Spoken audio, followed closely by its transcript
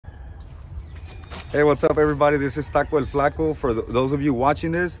Hey, what's up everybody? This is TacoElFlako. For those of you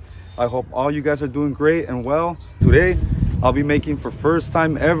watching this, I hope all you guys are doing great and well. Today, I'll be making for first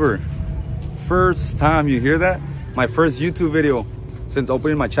time ever. First time, you hear that? My first YouTube video since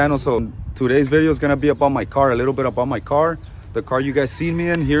opening my channel. So today's video is gonna be about my car, a little bit about my car. The car you guys seen me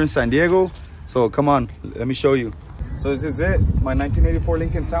in here in San Diego. So come on, let me show you. So this is it, my 1984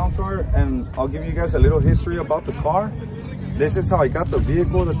 Lincoln Town Car, and I'll give you guys a little history about the car. This is how I got the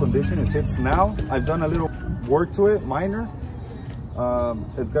vehicle, the condition it sits now. I've done a little work to it, minor.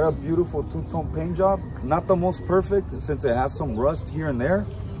 It's got a beautiful two-tone paint job. Not the most perfect since it has some rust here and there,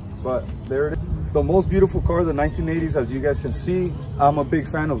 but there it is. The most beautiful car of the 1980s, as you guys can see. I'm a big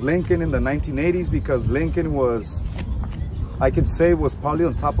fan of Lincoln in the 1980s because Lincoln was, I could say, was probably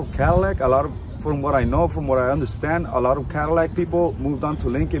on top of Cadillac. A lot of, from what I know, from what I understand, a lot of Cadillac people moved on to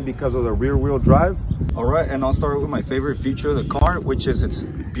Lincoln because of the rear wheel drive. All right, and I'll start with my favorite feature of the car, which is its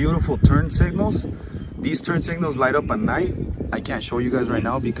beautiful turn signals. These turn signals light up at night. I can't show you guys right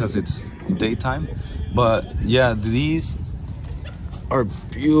now because it's daytime, but yeah, these are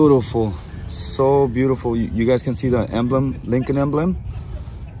beautiful, so beautiful. You guys can see the emblem, Lincoln emblem.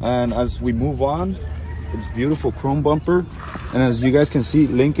 And as we move on, it's beautiful chrome bumper. And as you guys can see,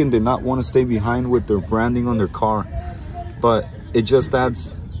 Lincoln did not want to stay behind with their branding on their car, but it just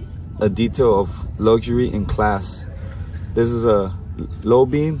adds a detail of luxury and class. This is a low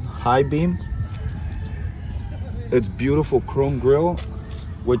beam, high beam. It's beautiful chrome grille,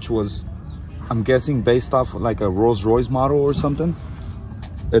 which was, I'm guessing, based off like a Rolls-Royce model or something.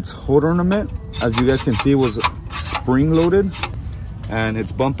 Its hood ornament, as you guys can see, was spring loaded, and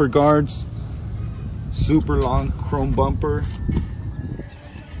its bumper guards, super long chrome bumper.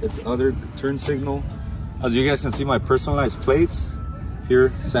 Its other turn signal, as you guys can see, my personalized plates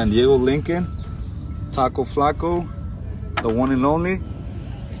here, San Diego Lincoln, TacoElFlako, the one and only.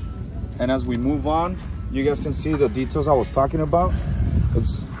 And as we move on, you guys can see the details I was talking about.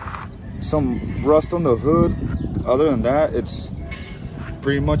 It's some rust on the hood. Other than that, it's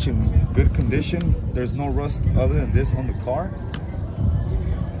pretty much in good condition. There's no rust other than this on the car.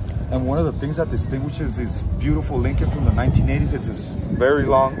 And one of the things that distinguishes this beautiful Lincoln from the 1980s, it's this very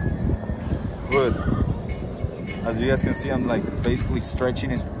long hood. As you guys can see, I'm like basically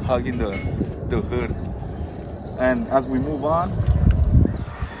stretching and hugging the hood. And as we move on,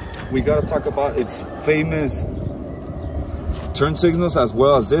 we gotta talk about its famous turn signals as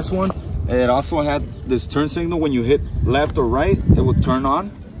well as this one. And it also had this turn signal when you hit left or right, it would turn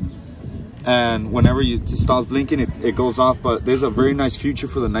on. And whenever you stop blinking, it goes off. But there's a very nice feature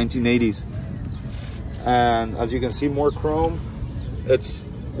for the 1980s. And as you can see, more chrome. It's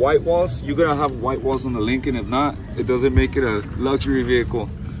white walls. You're gonna have white walls on the Lincoln. If not, it doesn't make it a luxury vehicle.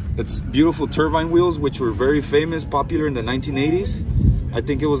 It's beautiful turbine wheels, which were very famous, popular in the 1980s. I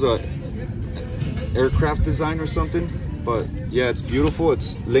think it was a aircraft design or something, but yeah, it's beautiful.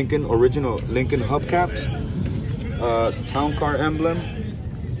 It's Lincoln, original Lincoln hubcaps, town car emblem.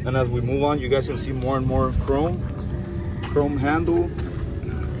 And as we move on, you guys can see more and more chrome handle.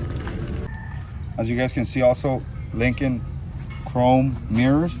 As you guys can see, also Lincoln chrome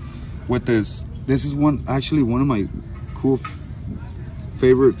mirrors with this is actually one of my cool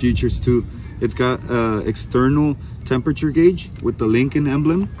favorite features too. It's got external temperature gauge with the Lincoln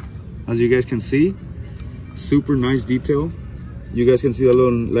emblem, as you guys can see. Super nice detail. You guys can see a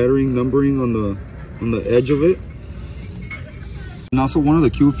little lettering, numbering on the edge of it. And also, one of the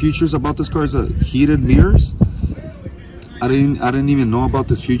cool features about this car is the heated mirrors. I didn't even know about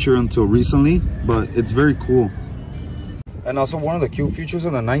this feature until recently, but it's very cool. And also, one of the cool features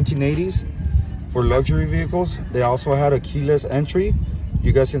in the 1980s for luxury vehicles, they also had a keyless entry.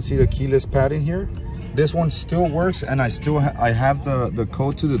 You guys can see the keyless pad in here. This one still works, and I have the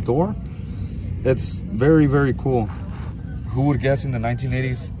code to the door. It's very, very cool. Who would guess in the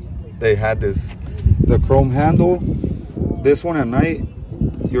 1980s they had this? The chrome handle. This one at night,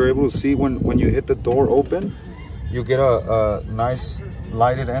 you're able to see when you hit the door open, you get a nice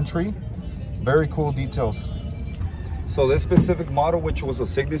lighted entry. Very cool details. So this specific model, which was a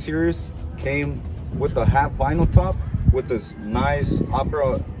Signet series, came with the half vinyl top with this nice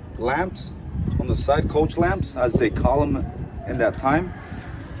opera lamps on the side, coach lamps as they call them in that time.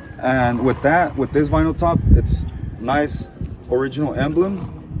 And with this vinyl top, it's nice original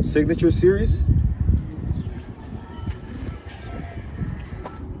emblem, signature series.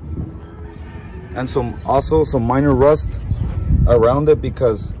 And also some minor rust around it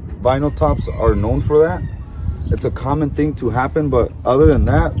because vinyl tops are known for that. It's a common thing to happen, but other than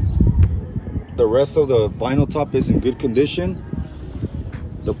that, the rest of the vinyl top is in good condition.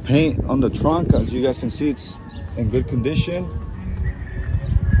 The paint on the trunk, as you guys can see, it's in good condition.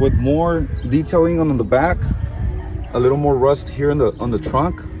 with more detailing on the back, a little more rust here on the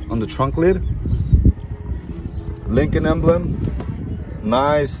trunk lid. Lincoln emblem,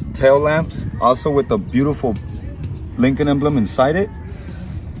 nice tail lamps, also with the beautiful Lincoln emblem inside it.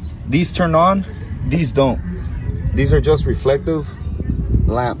 These turn on, these don't. These are just reflective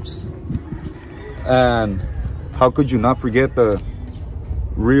lamps. And how could you not forget the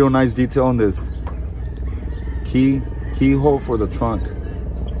real nice detail on this keyhole for the trunk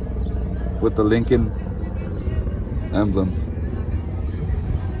with the Lincoln emblem.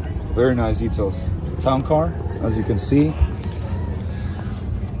 Very nice details. Town car, as you can see.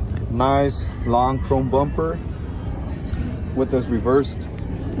 Nice long chrome bumper with this reverse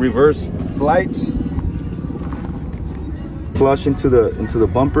lights. Flush into the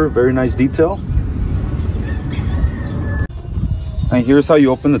bumper. Very nice detail. And here's how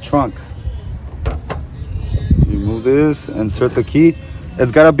you open the trunk. You move this, insert the key.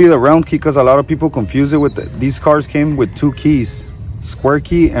 It's gotta be the round key because a lot of people confuse it with these cars came with two keys, square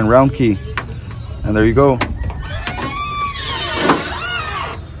key and round key. And there you go.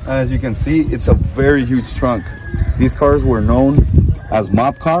 And as you can see, it's a very huge trunk. These cars were known as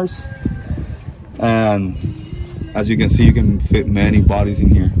mop cars. And as you can see, you can fit many bodies in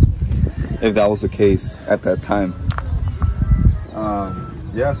here, if that was the case at that time.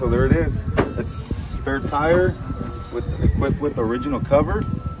 Yeah, so there it is. It's spare tire equipped with original cover.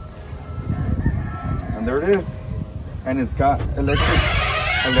 And there it is. And it's got electric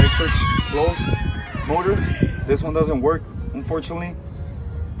closed motor. This one doesn't work, unfortunately,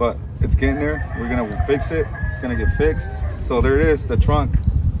 but it's getting there. We're gonna fix it. It's gonna get fixed. So there it is, the trunk.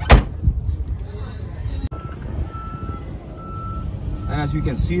 And as you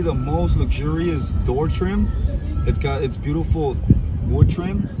can see, the most luxurious door trim. It's got its beautiful wood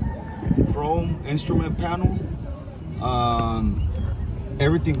trim, chrome instrument panel.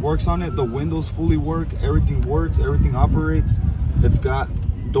 Everything works on it. The windows fully work. Everything works. Everything operates. It's got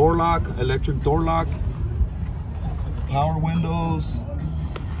door lock, electric door lock, power windows,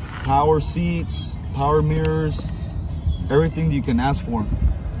 power seats, power mirrors, everything you can ask for.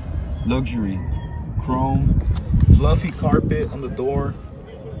 Luxury, chrome, fluffy carpet on the door,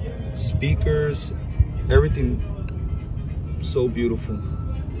 speakers, everything so beautiful.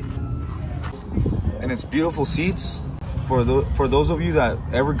 And it's beautiful seats. For those of you that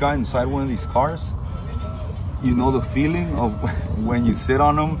ever got inside one of these cars, you know the feeling of when you sit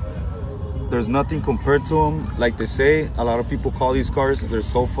on them. There's nothing compared to them. Like they say, a lot of people call these cars their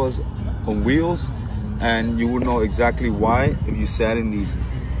sofas on wheels, and you will know exactly why if you sat in these.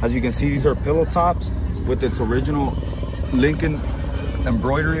 As you can see, these are pillow tops with its original Lincoln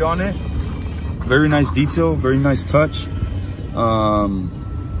embroidery on it. Very nice detail, very nice touch.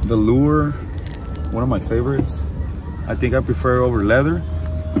 The Lure, one of my favorites. I think I prefer it over leather.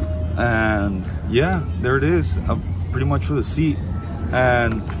 And yeah, there it is, pretty much for the seat.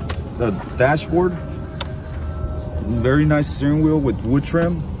 And the dashboard, very nice steering wheel with wood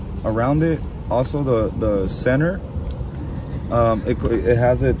trim around it. Also the center, it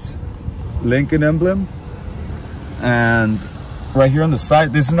has its Lincoln emblem. And right here on the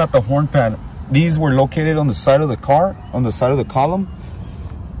side, this is not the horn pad. These were located on the side of the car, on the side of the column.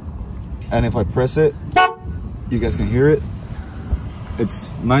 And if I press it, you guys can hear it. It's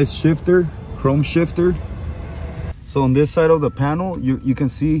nice shifter, chrome shifter. So on this side of the panel, you can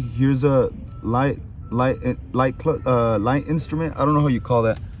see here's a light instrument. I don't know how you call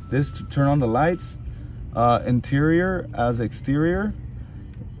that. This to turn on the lights. Interior as exterior.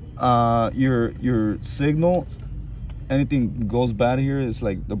 Your signal. Anything goes bad here is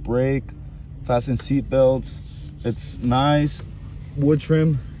like the brake, fasten seat belts. It's nice wood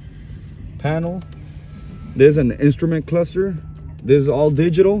trim panel. There's an instrument cluster. This is all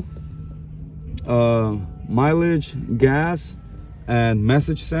digital. Mileage, gas, and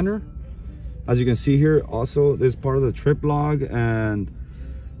message center. As you can see here, also this is part of the trip log and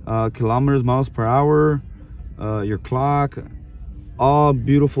kilometers, miles per hour, your clock, all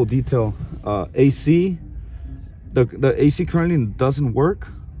beautiful detail. AC, the AC currently doesn't work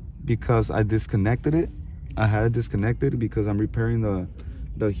because I disconnected it. I had it disconnected because I'm repairing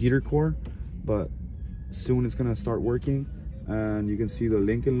the heater core, but soon it's gonna start working. And you can see the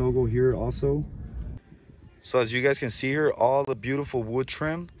Lincoln logo here also. So as you guys can see here, all the beautiful wood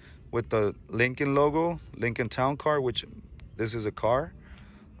trim with the Lincoln logo, Lincoln Town Car, which this is a car.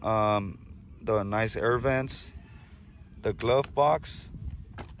 The nice air vents, the glove box.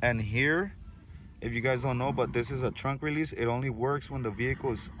 And here, if you guys don't know, but this is a trunk release. It only works when the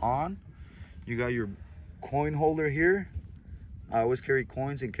vehicle is on. You got your coin holder here. I always carry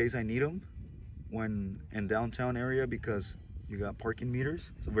coins in case I need them when in downtown area, because You got parking meters,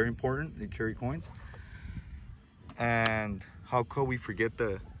 so very important. They carry coins. And how could we forget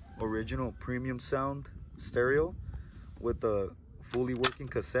the original premium sound stereo with the fully working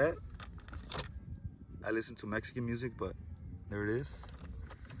cassette? I listen to Mexican music, but there it is.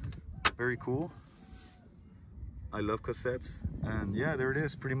 Very cool. I love cassettes. And yeah, there it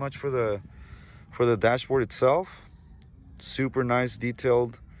is, pretty much for the dashboard itself. Super nice,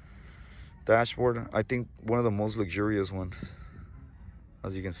 detailed dashboard. I think one of the most luxurious ones,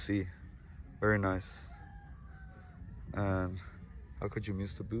 as you can see. Very nice. And how could you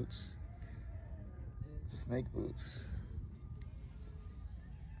miss the boots? Snake boots.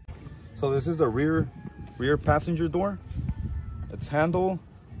 So this is the rear passenger door. It's handle,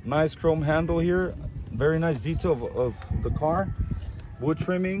 nice chrome handle here. Very nice detail of the car. Wood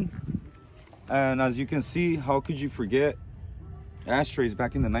trimming. And as you can see, how could you forget ashtrays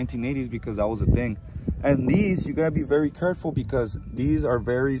back in the 1980s, because that was a thing. And these, you gotta be very careful because these are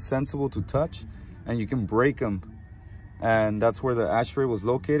very sensible to touch and you can break them. And that's where the ashtray was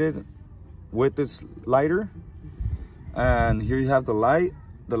located with this lighter. And here you have the light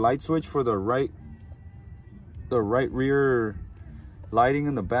switch for the right rear lighting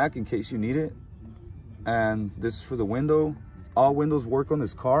in the back in case you need it. And this is for the window. All windows work on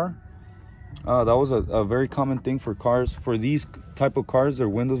this car. That was a very common thing for cars. For these type of cars, their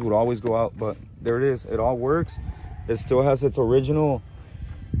windows would always go out, but there it is. It all works. It still has its original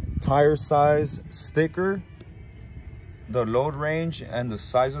tire size sticker, the load range, and the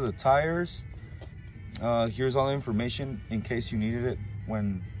size of the tires. Here's all the information in case you needed it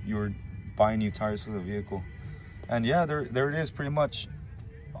when you were buying new tires for the vehicle. And yeah, there it is, pretty much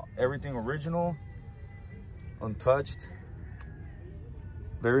everything original, untouched.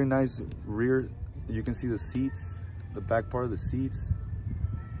 Very nice rear. You can see the seats, the back part of the seats.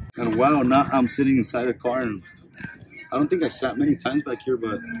 And wow, now I'm sitting inside a car, and I don't think I've sat many times back here,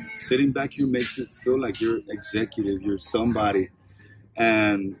 but sitting back here makes you feel like you're executive, you're somebody.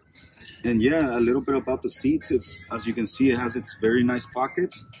 And yeah, a little bit about the seats. It's, as you can see, it has its very nice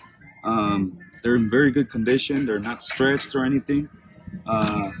pockets. They're in very good condition. They're not stretched or anything.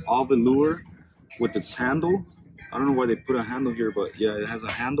 All velour with its handle. I don't know why they put a handle here, but yeah, it has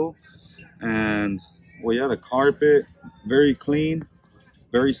a handle. And well, yeah, the carpet, very clean,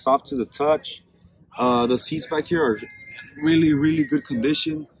 very soft to the touch. The seats back here are really, really good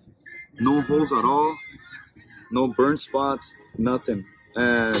condition. No holes at all, no burn spots, nothing.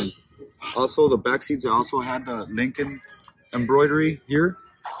 And also the back seats, I also had the Lincoln embroidery here.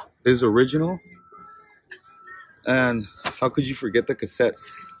 This is original. And how could you forget the cassettes?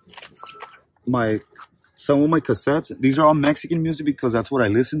 Some of my cassettes, these are all Mexican music because that's what I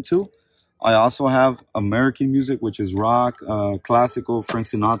listen to. I also have American music, which is rock, classical, Frank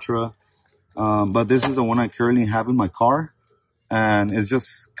Sinatra. But this is the one I currently have in my car. And it's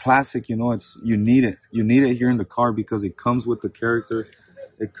just classic, you know, you need it. You need it here in the car because it comes with the character.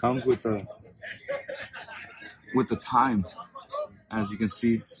 It comes with the time. As you can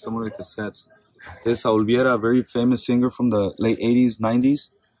see, some of the cassettes. This Saul Viera, a very famous singer from the late 80s, 90s.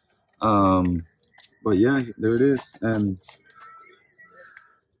 But yeah, there it is. And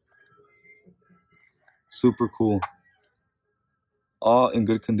super cool. All in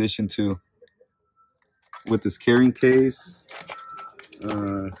good condition too. With this carrying case.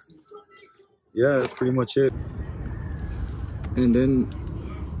 Yeah, that's pretty much it. And then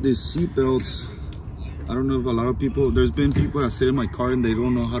these seat belts. I don't know if a lot of people, there's been people that sit in my car and they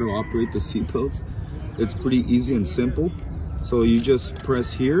don't know how to operate the seat belts. It's pretty easy and simple. So you just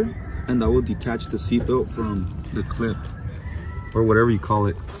press here and that will detach the seat belt from the clip or whatever you call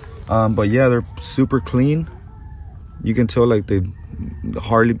it. But yeah, they're super clean. You can tell like they've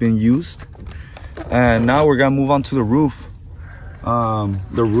hardly been used. And now we're gonna move on to the roof. The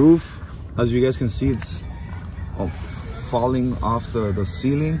roof, as you guys can see, it's falling off the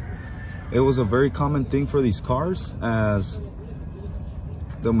ceiling. It was a very common thing for these cars as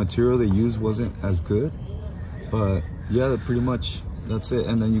the material they used wasn't as good. But yeah, pretty much that's it.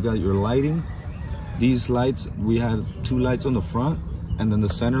 And then you got your lighting. These lights, we had 2 lights on the front and then the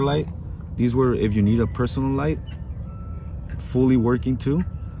center light. These were if you need a personal light, fully working too.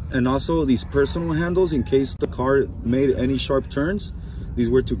 And also these personal handles in case the car made any sharp turns. These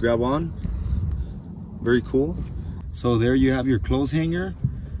were to grab on. Very cool. So there you have your clothes hanger.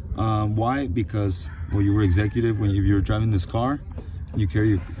 Why? Because, well, you were executive when you were driving this car. You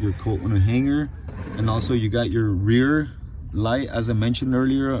carry your coat on a hanger. And also you got your rear light, as I mentioned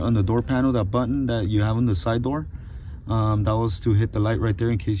earlier, on the door panel, that button that you have on the side door. That was to hit the light right there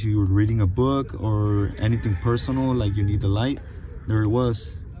in case you were reading a book or anything personal, like you need the light. There it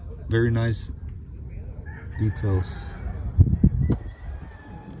was. Very nice details.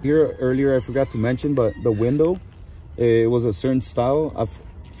 Here earlier, I forgot to mention, but the window, it was a certain style.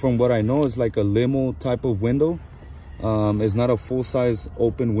 From what I know, it's like a limo type of window. It's not a full-size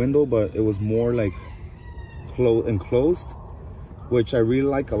open window, but it was more like enclosed, which I really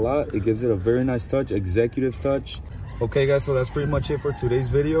like a lot. It gives it a very nice touch, executive touch. Okay guys, so that's pretty much it for today's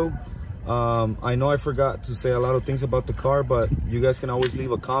video. I know I forgot to say a lot of things about the car, but you guys can always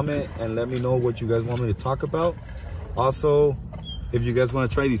leave a comment and let me know what you guys want me to talk about. Also, if you guys want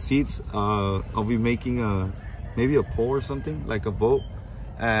to try these seats, I'll be making maybe a poll or something, like a vote.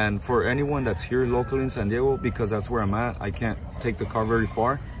 And for anyone that's here locally in San Diego, because that's where I'm at, I can't take the car very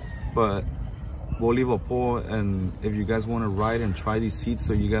far, but we'll leave a poll. And if you guys want to ride and try these seats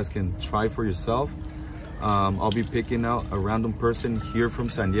so you guys can try for yourself, I'll be picking out a random person here from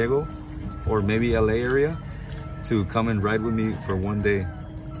San Diego or maybe LA area to come and ride with me for one day,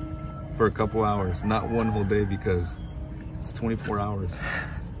 for a couple hours, not one whole day because it's 24 hours,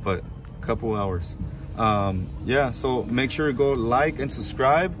 but a couple hours. Yeah, so make sure to go like and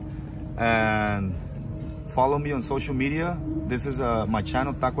subscribe and follow me on social media. This is my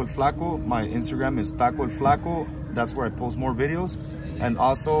channel, TacoElFlako. My Instagram is TacoElFlako. That's where I post more videos. And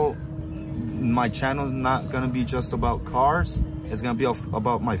also, my channel is not gonna be just about cars. It's gonna be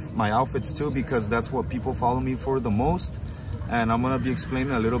about my outfits too, because that's what people follow me for the most. And I'm gonna be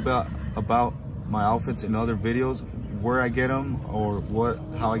explaining a little bit about my outfits in other videos, where I get them or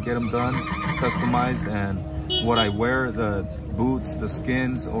how I get them done, customized, and what I wear, the boots, the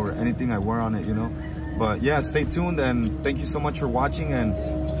skins, or anything I wear on it, you know. But yeah, stay tuned, and thank you so much for watching, and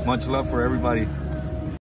much love for everybody.